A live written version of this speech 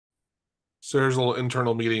So here's a little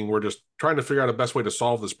internal meeting. We're just trying to figure out the best way to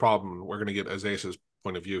solve this problem. We're going to get Isaias'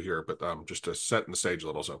 point of view here, but just to set the stage a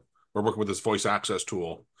little. So we're working with this voice access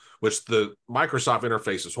tool, which the Microsoft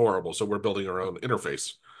interface is horrible. So we're building our own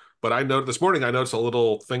interface. But I noticed this morning, I noticed a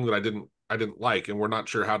little thing that I didn't like, and we're not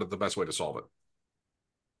sure how to the best way to solve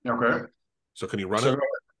it. Okay. So can you run So it?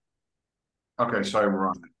 okay, so I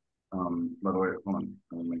run it. By the way, hold on.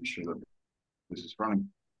 I'll make sure that this is running.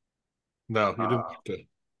 No, you didn't have to.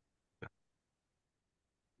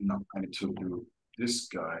 No, I need to do this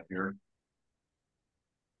guy here.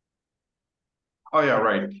 Oh yeah,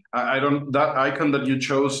 right. I don't, that icon that you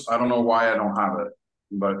chose, I don't know why I don't have it,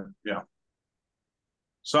 but yeah.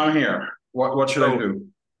 So I'm here. What should I do?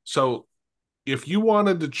 So if you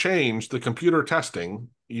wanted to change the computer testing,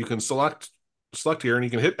 you can select here and you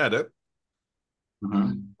can hit edit.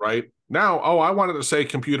 Right now, I wanted to say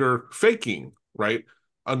computer faking, right?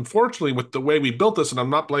 Unfortunately, with the way we built this, and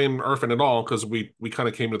I'm not blaming Irfan at all because we kind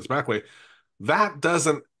of came to this back way, that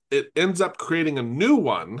doesn't, it ends up creating a new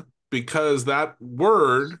one because that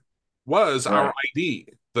word was Right. our ID,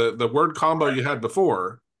 the word combo you had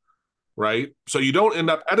before, right? So you don't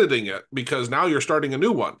end up editing it because now you're starting a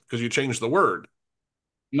new one because you changed the word.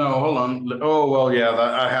 No, hold on. Oh, well, yeah,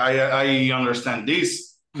 that, I understand.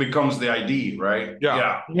 This becomes the ID, right? Yeah.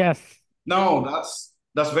 Yeah. Yes. No,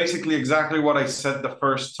 that's basically exactly what I said the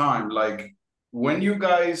first time. Like when you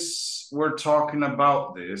guys were talking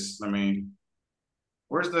about this, I mean,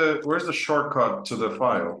 where's the shortcut to the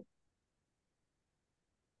file?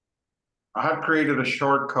 I had created a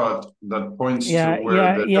shortcut that points to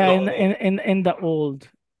where in the old,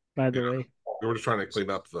 by the way. We were just trying to clean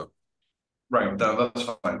up the. Right, that's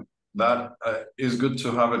fine. That is good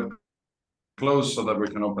to have it closed so that we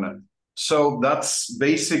can open it. So that's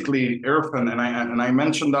basically Irfan, and I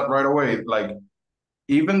mentioned that right away. Like,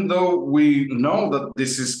 even though we know that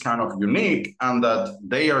this is kind of unique and that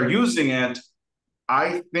they are using it,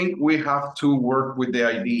 I think we have to work with the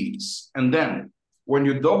IDs. And then when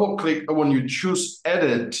you double click, when you choose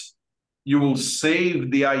edit, you will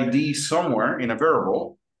save the ID somewhere in a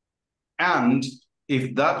variable. And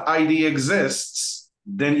if that ID exists,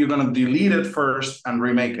 then you're going to delete it first and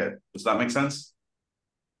remake it. Does that make sense?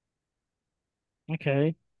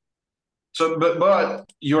 Okay. So,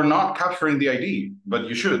 but you're not capturing the ID, but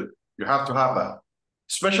you should. You have to have that,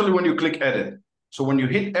 especially when you click edit. So when you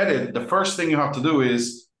hit edit, the first thing you have to do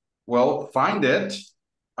is, well, find it.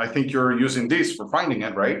 I think you're using this for finding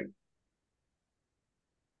it, right?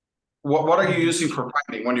 What are you using for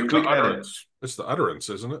finding when you click edit? It's the utterance,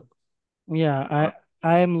 isn't it? Yeah,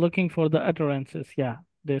 I am looking for the utterances. Yeah,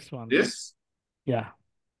 this one. This? Yeah.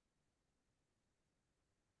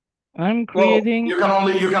 I'm creating. Well,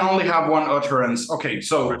 you can only have one utterance. Okay,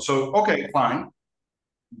 so okay, fine.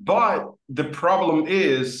 But the problem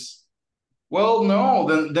is, well, no,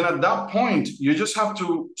 then at that point, you just have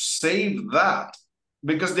to save that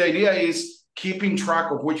because the idea is keeping track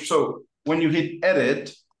of which. So when you hit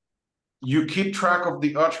edit, you keep track of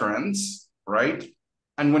the utterance, right?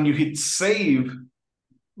 And when you hit save,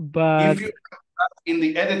 but if you in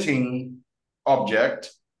the editing object,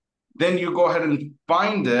 then you go ahead and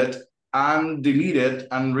find it and delete it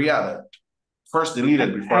and re-add it. First delete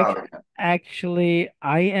it before adding it. Actually,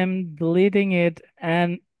 I am deleting it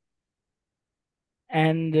and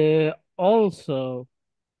also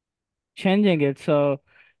changing it. So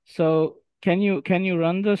can you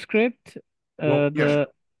run the script? The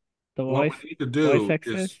what voice we need to do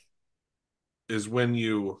access is when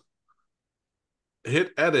you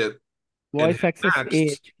hit edit voice access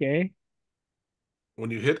next, HK. When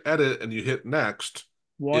you hit edit and you hit next,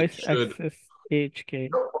 voice access HK.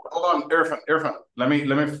 Hold on, Irfan. Let me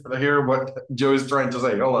hear what Joe is trying to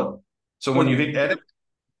say. Hold on. So when you hit edit,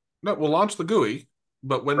 no, we'll launch the GUI.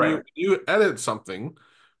 But when you edit something,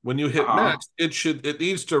 when you hit next, it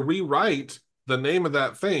needs to rewrite the name of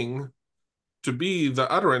that thing to be the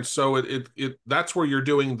utterance. So it that's where you're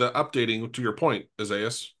doing the updating. To your point,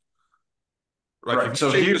 Isaias. Like if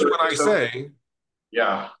you change what I say,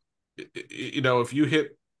 yeah. You know, if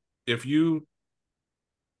you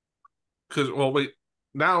because well wait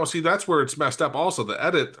now see that's where it's messed up. Also, the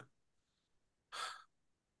edit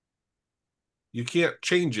you can't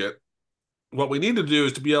change it. What we need to do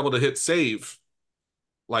is to be able to hit save,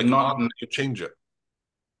 like you change it.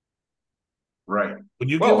 Right. When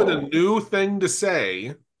you give it a new thing to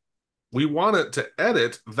say, we want it to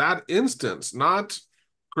edit that instance, not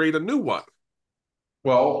create a new one.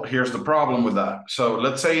 Well, here's the problem with that. So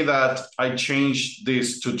let's say that I changed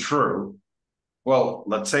this to true. Well,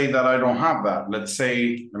 let's say that I don't have that. Let's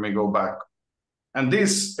say, let me go back. And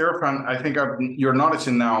this, Irfan, I think you're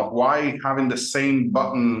noticing now why having the same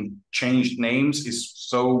button changed names is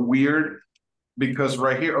so weird. Because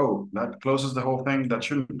right here, oh, that closes the whole thing. That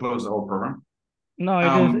shouldn't close the whole program. No,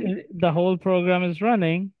 it is the whole program is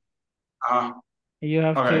running. You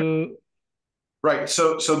have okay. to. Right.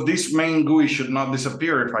 So this main GUI should not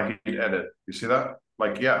disappear if I hit edit. You see that?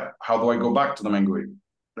 Like, yeah, how do I go back to the main GUI?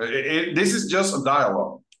 This is just a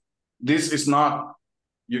dialogue. This is not,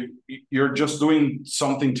 you're just doing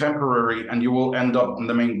something temporary and you will end up on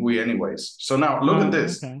the main GUI anyways. So now look at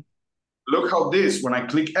this. Okay. Look how this, when I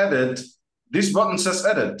click edit, this button says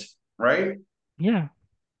edit, right? Yeah.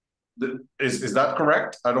 Is that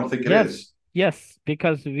correct? I don't think it is. Yes,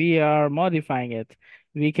 because we are modifying it.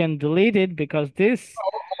 We can delete it because this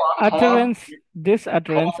utterance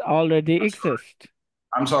already exists.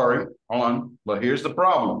 I'm sorry, hold on. But here's the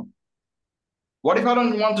problem. What if I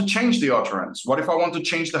don't want to change the utterance? What if I want to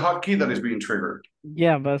change the hotkey that is being triggered?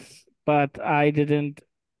 Yeah, but I didn't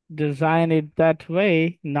design it that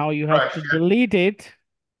way. Now you have to delete it.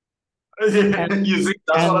 You see,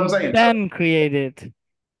 that's what I'm saying. Then create it.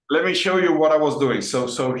 Let me show you what I was doing.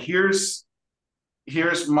 So here's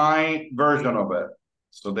my version of it.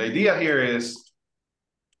 So the idea here is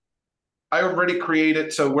I already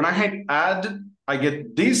created. So when I hit add, I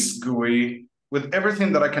get this GUI with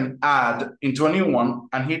everything that I can add into a new one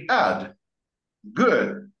and hit add.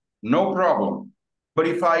 Good, no problem. But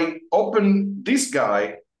if I open this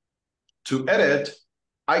guy to edit,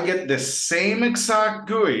 I get the same exact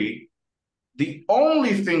GUI. The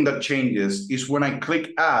only thing that changes is when I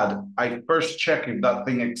click add, I first check if that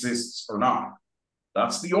thing exists or not.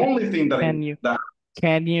 That's the only thing that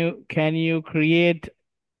can you create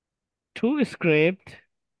two scripts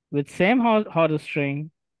with same header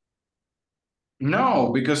string?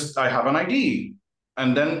 No, because I have an ID.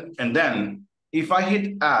 And then if I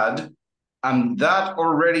hit add and that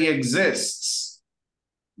already exists,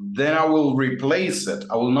 then I will replace it.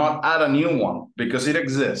 I will not add a new one because it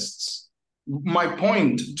exists. My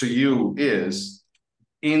point to you is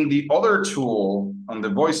in the other tool, on the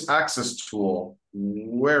voice access tool,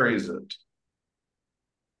 where is it?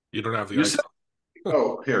 You don't have the icon.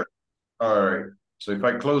 Oh, here. All right. So if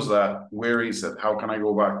I close that, where is it? How can I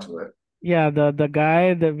go back to it? Yeah, the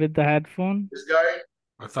guy with the headphone. This guy?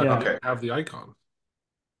 I thought you didn't have the icon.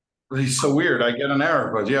 He's so weird. I get an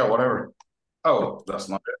error, but yeah, whatever. Oh, that's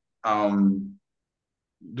not it.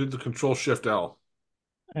 Do the Control Shift L.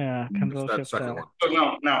 Yeah, Control that Shift second L.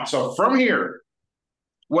 one. No. So from here,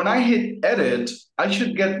 when I hit edit, I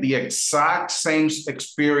should get the exact same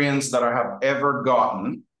experience that I have ever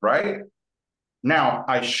gotten, right? Now,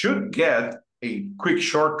 I should get a quick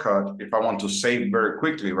shortcut if I want to save very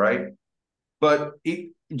quickly, right? But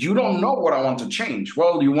you don't know what I want to change.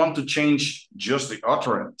 Well, you want to change just the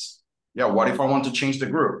utterance. Yeah, what if I want to change the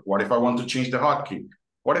group? What if I want to change the hotkey?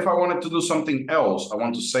 What if I wanted to do something else? I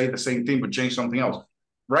want to say the same thing, but change something else.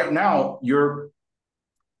 Right now, you're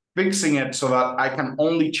fixing it so that I can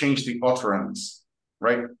only change the utterance,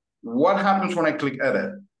 right? What happens when I click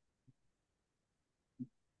edit?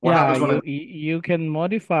 What happens when you can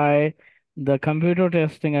modify the computer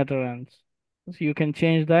testing utterance. So you can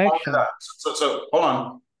change the action. So hold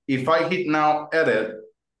on. If I hit now edit.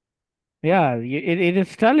 Yeah, it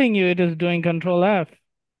is telling you it is doing Control F.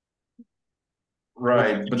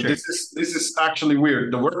 Right, but this is actually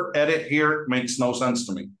weird. The word edit here makes no sense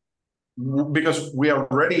to me. Because we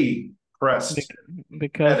already pressed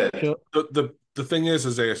edit. The thing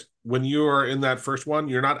is when you are in that first one,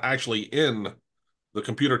 you're not actually in the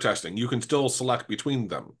computer testing. You can still select between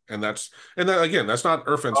them, and then again, that's not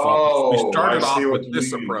Irfan's fault. We started off with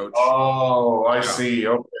this approach. Oh, I see.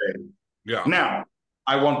 Okay. Yeah. Now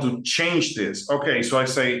I want to change this. Okay, so I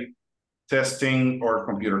say testing or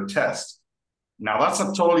computer test. Now that's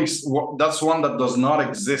one that does not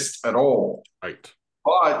exist at all. Right.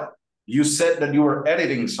 But you said that you were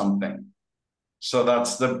editing something. So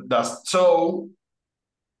so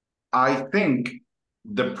I think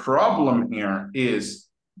the problem here is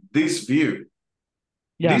this view.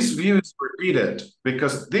 Yeah. This view is repeated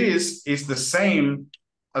because this is the same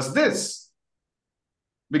as this.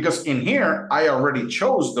 Because in here, I already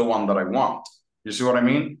chose the one that I want. You see what I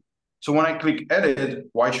mean? So when I click edit,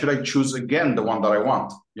 why should I choose again the one that I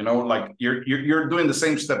want? You know, like you're doing the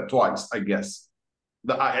same step twice, I guess.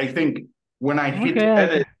 I think when I hit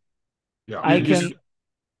edit, yeah,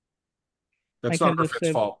 that's not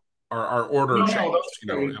Irfan's fault. Our order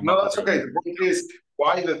changed. No, that's okay. The point is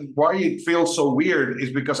why it feels so weird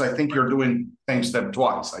is because I think you're doing same step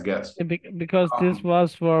twice, I guess. Because this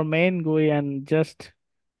was for main GUI and just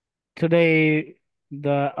today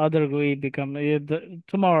the other GUI become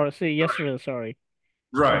yesterday, sorry.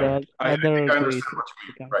 Right. I think I GUIs understand what you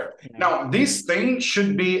mean. become. Right. Yeah. Now, this thing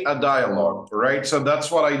should be a dialogue, right? So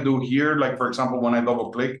that's what I do here. Like, for example, when I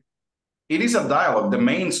double click, it is a dialogue. The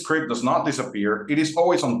main script does not disappear. It is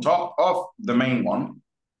always on top of the main one,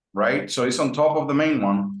 right? So it's on top of the main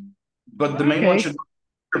one, but the main one should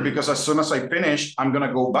be, because as soon as I finish, I'm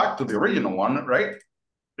gonna go back to the original one, right?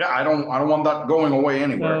 Yeah, I don't want that going away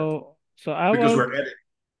anywhere. So I because will we're editing.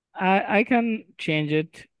 I can change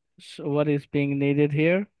it, so what is being needed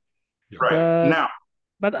here. Right. Now,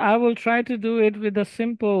 But I will try to do it with a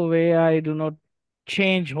simple way. I do not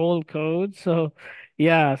change whole code. So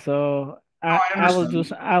yeah, so I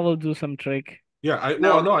will do some trick. Yeah,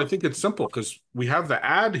 I think it's simple because we have the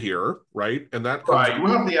add here, right? And that comes right,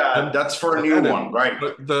 we have the add. That's for a new edit. one, right?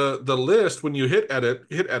 But the list, when you hit edit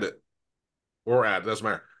or add, doesn't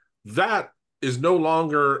matter. That is no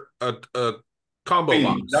longer a combo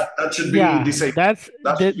box. That should be disabled.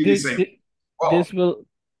 That should be disabled.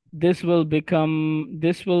 This will become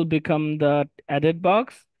the edit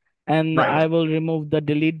box, and I will remove the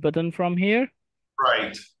delete button from here.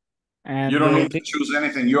 Right. And you don't need to choose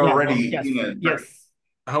anything. You're already in it. Yes.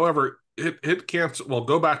 However, hit cancel. Well,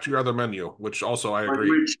 go back to your other menu, which also I agree.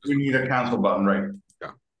 Which we need a cancel button, right?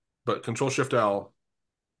 Yeah. But Control Shift L.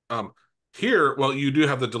 Here, well, you do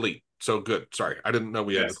have the delete. So good. Sorry, I didn't know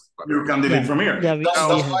we had. You can delete from here. Yeah, that's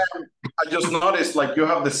why I just noticed, like, you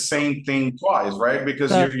have the same thing twice, right?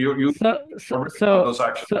 Because you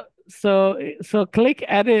so click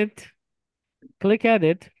edit.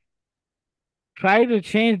 Try to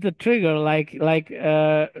change the trigger,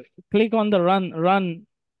 click on the run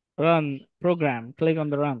program. Click on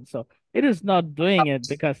the run. So it is not doing it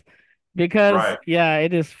because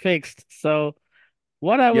it is fixed. So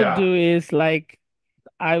what I would do is, like,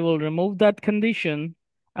 I will remove that condition.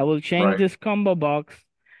 I will change this combo box,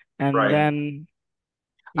 and then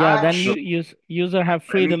user have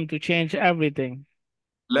freedom to change everything.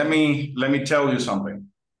 Let me tell you something.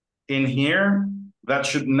 In here, that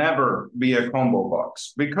should never be a combo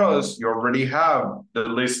box because you already have the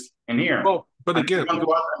list in here. Well, but again, if you want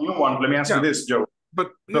to add a new one, let me ask you this, Joe.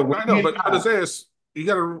 But I know, but Isaias, you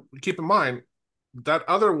got to keep in mind that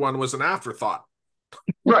other one was an afterthought.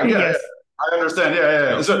 Right. Yeah. I understand.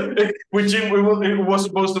 Yeah. So it was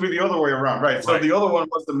supposed to be the other way around, right? So the other one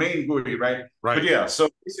was the main GUI, right? Right. But yeah. So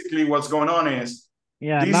basically, what's going on is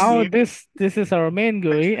now this is our main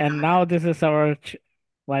GUI, and now this is our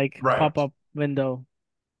pop-up window.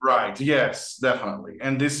 Right. Yes, definitely.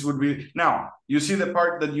 And this would be, now you see the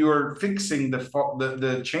part that you are fixing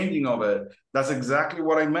the changing of it. That's exactly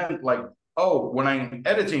what I meant. Like, oh, when I'm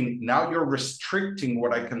editing, now you're restricting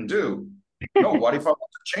what I can do. No, what if I want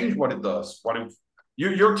to change what it does? What if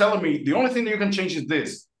you're telling me the only thing that you can change is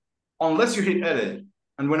this, unless you hit edit.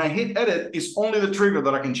 And when I hit edit, it's only the trigger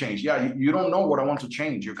that I can change. Yeah, you don't know what I want to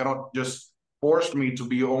change. You cannot just force me to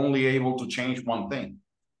be only able to change one thing.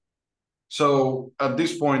 So at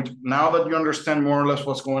this point, now that you understand more or less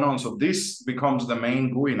what's going on, so this becomes the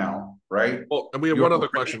main GUI now, right? Well, and we have one other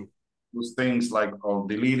question. Those things like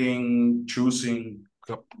deleting, choosing,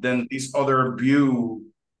 then this other view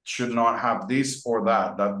should not have this or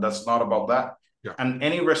that. That's not about that. Yeah. And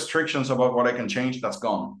any restrictions about what I can change, that's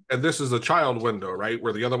gone. And this is the child window, right?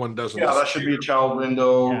 Where the other one doesn't. Yeah, that should be a child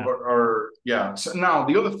window or So now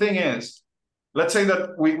the other thing is, let's say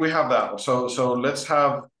that we have that. So let's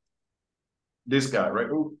have this guy, right?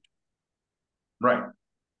 Ooh. Right.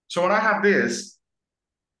 So when I have this,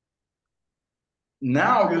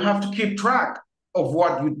 now you have to keep track of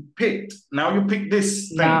what you picked. Now you pick this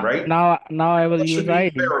thing, right? Now I will use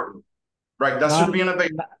ID. Right, that should be an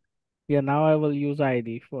available. Yeah, now I will use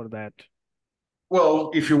ID for that.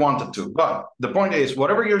 Well, if you wanted to, but the point is,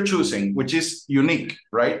 whatever you're choosing, which is unique,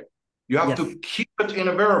 right? You have to keep it in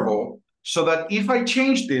a variable so that if I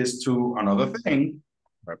change this to another thing,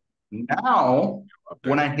 now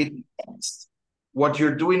when I hit next, what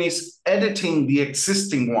you're doing is editing the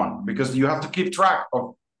existing one because you have to keep track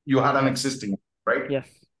of you had an existing one, right? Yes.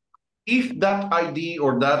 If that ID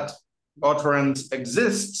or that utterance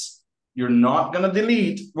exists, you're not going to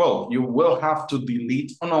delete. Well, you will have to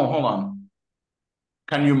delete. Oh, no, hold on.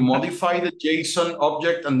 Can you modify the JSON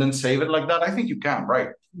object and then save it like that? I think you can, right?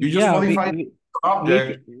 You just modify the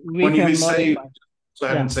object when you save, so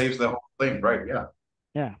ahead and saves the whole thing, right? Yeah.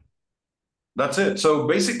 Yeah. That's it. So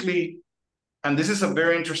basically, and this is a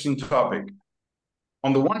very interesting topic.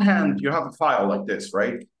 On the one hand, you have a file like this,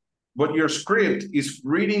 right? But your script is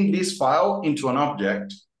reading this file into an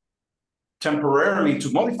object temporarily to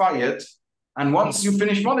modify it. And once you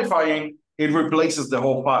finish modifying, it replaces the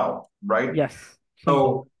whole file, right? Yes.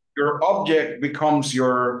 So your object becomes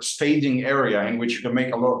your staging area in which you can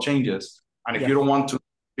make a lot of changes. And if you don't want to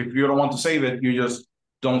If you don't want to save it, you just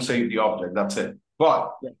don't save the object. That's it.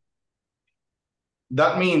 But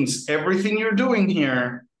that means everything you're doing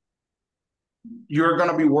here, you're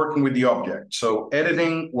going to be working with the object. So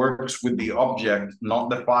editing works with the object, not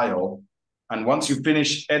the file. And once you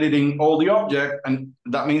finish editing all the object, and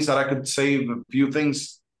that means that I could save a few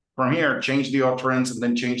things from here, change the utterance, and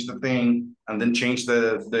then change the thing, and then change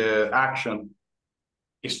the action.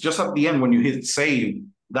 It's just at the end when you hit save,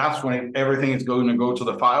 that's when everything is going to go to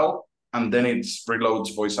the file, and then it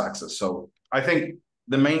reloads voice access. So I think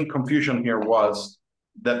the main confusion here was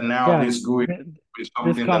that now this GUI is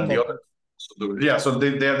something that the other do. Yeah, so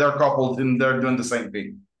they're coupled and they're doing the same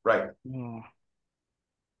thing, right? And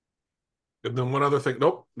then one other thing.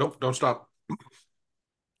 Nope, don't stop.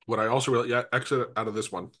 What I also really exit out of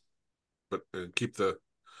this one, but keep the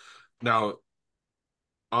now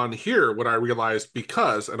on here. What I realized,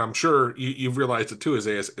 because, and I'm sure you've realized it too,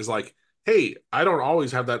 is like, hey, I don't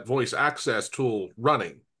always have that voice access tool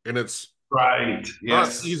running, and it's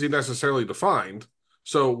not easy necessarily to find.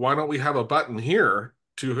 So why don't we have a button here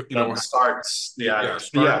to start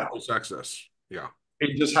voice access? Yeah.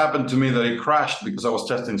 It just happened to me that it crashed because I was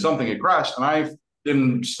testing something. It crashed and I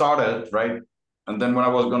didn't start it, right? And then when I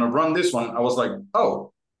was going to run this one, I was like,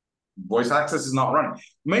 oh, voice access is not running.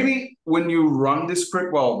 Maybe when you run this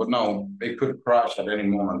script, well, but no, it could crash at any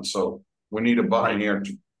moment. So we need a button here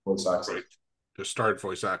to voice access. To start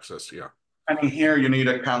voice access, yeah. And in here, you need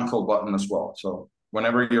a cancel button as well. So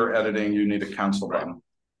whenever you're editing, you need a cancel button.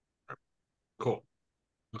 Cool.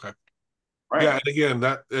 Okay. Right. Yeah, and again,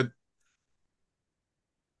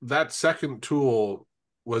 that second tool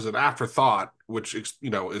was an afterthought, which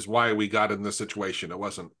is why we got in this situation. It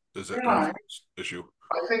wasn't an issue.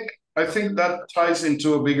 I think that ties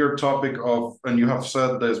into a bigger topic of, and you have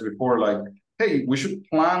said this before, like, hey, we should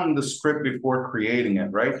plan the script before creating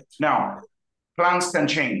it, right? Now, plans can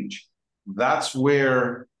change. That's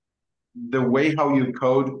where the way how you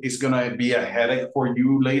code is going to be a headache for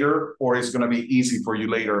you later, or it's going to be easy for you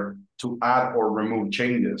later to add or remove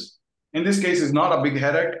changes. In this case, it's not a big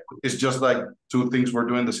headache. It's just like two things we're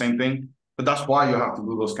doing the same thing. But that's why you have to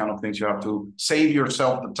do those kind of things. You have to save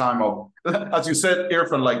yourself the time of, as you said,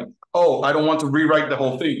 Irfan, like, oh, I don't want to rewrite the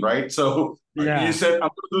whole thing, right? So you said, I'm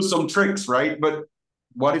going to do some tricks, right? But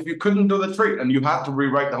what if you couldn't do the trick and you had to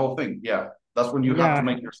rewrite the whole thing? Yeah, that's when you have to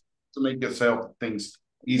make yourself things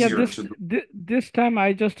easier to do. This time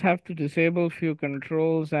I just have to disable few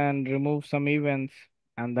controls and remove some events,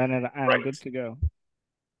 and then I'm good to go.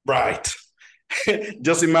 Right.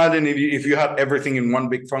 Just imagine if you had everything in one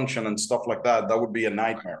big function and stuff like that. That would be a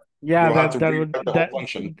nightmare. Yeah, that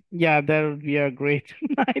would be a great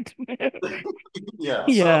nightmare. Yeah.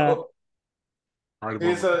 Yeah. So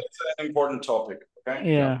it's an important topic.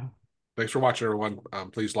 Okay. Yeah. Thanks for watching, everyone.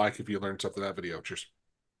 Please like if you learned something in that video. Cheers.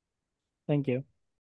 Thank you.